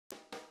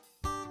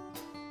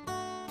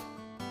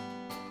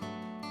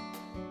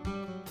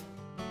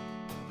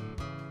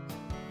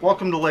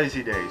Welcome to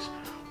Lazy Days.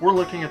 We're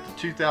looking at the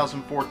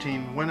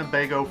 2014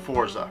 Winnebago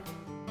Forza.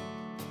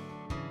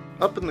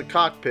 Up in the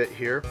cockpit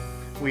here,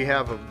 we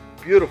have a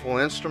beautiful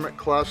instrument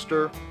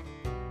cluster,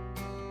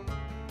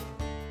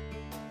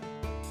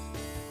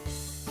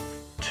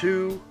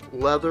 2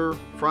 leather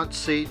front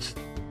seats.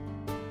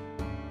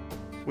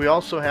 We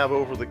also have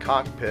over the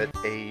cockpit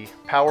a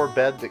power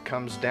bed that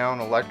comes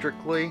down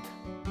electrically.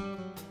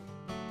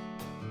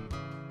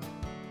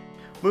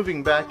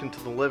 Moving back into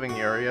the living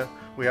area,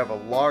 we have a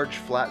large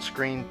flat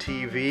screen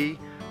TV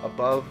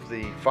above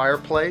the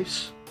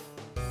fireplace.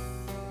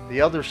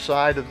 The other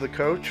side of the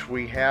coach,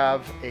 we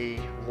have a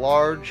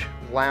large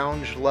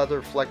lounge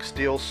leather flex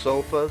steel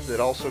sofa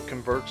that also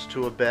converts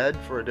to a bed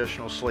for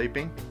additional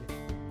sleeping.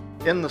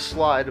 In the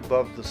slide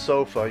above the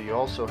sofa, you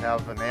also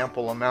have an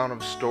ample amount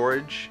of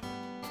storage,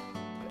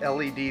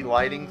 LED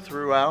lighting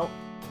throughout.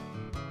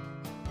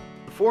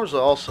 The Forza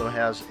also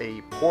has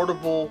a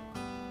portable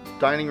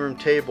dining room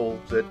table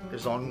that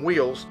is on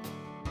wheels.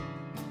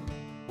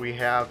 We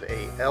have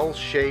a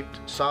L-shaped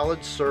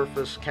solid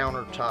surface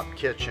countertop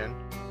kitchen,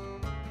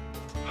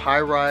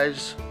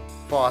 high-rise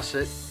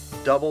faucet,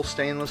 double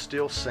stainless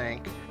steel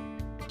sink.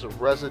 It's a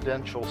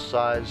residential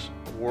size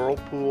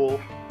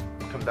Whirlpool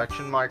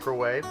convection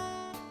microwave.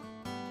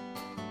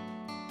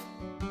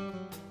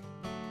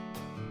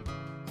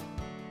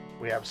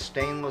 We have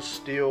stainless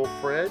steel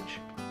fridge.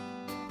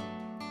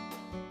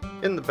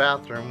 In the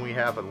bathroom we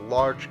have a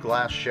large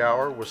glass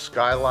shower with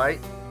skylight.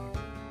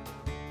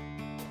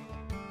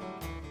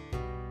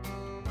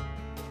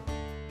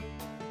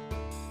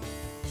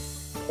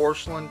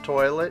 Porcelain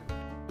toilet,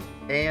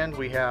 and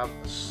we have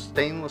a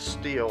stainless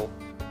steel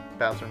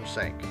bathroom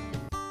sink.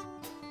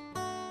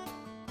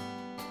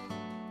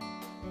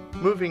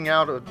 Moving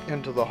out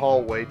into the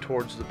hallway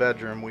towards the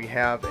bedroom, we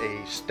have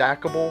a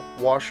stackable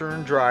washer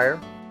and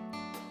dryer.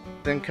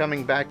 Then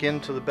coming back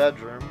into the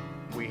bedroom,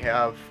 we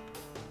have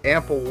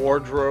ample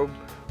wardrobe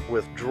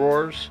with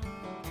drawers.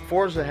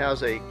 Forza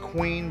has a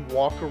queen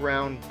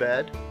walk-around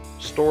bed,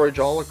 storage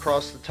all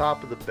across the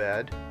top of the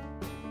bed,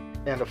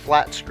 and a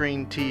flat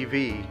screen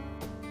TV.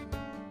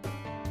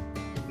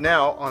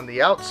 Now on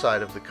the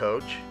outside of the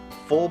coach,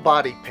 full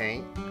body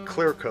paint,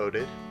 clear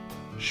coated,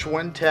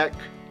 Schwintek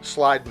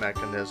slide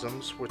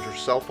mechanisms which are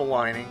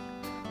self-aligning,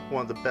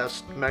 one of the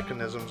best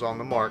mechanisms on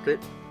the market.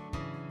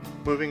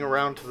 Moving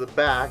around to the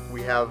back,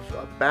 we have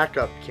a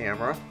backup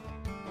camera.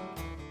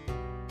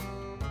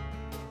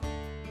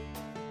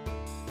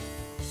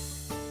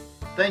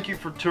 Thank you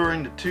for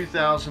touring the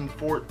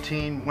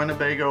 2014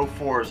 Winnebago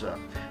Forza.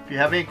 If you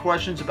have any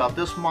questions about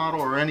this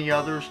model or any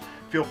others,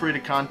 feel free to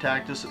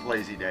contact us at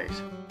Lazy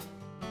Days.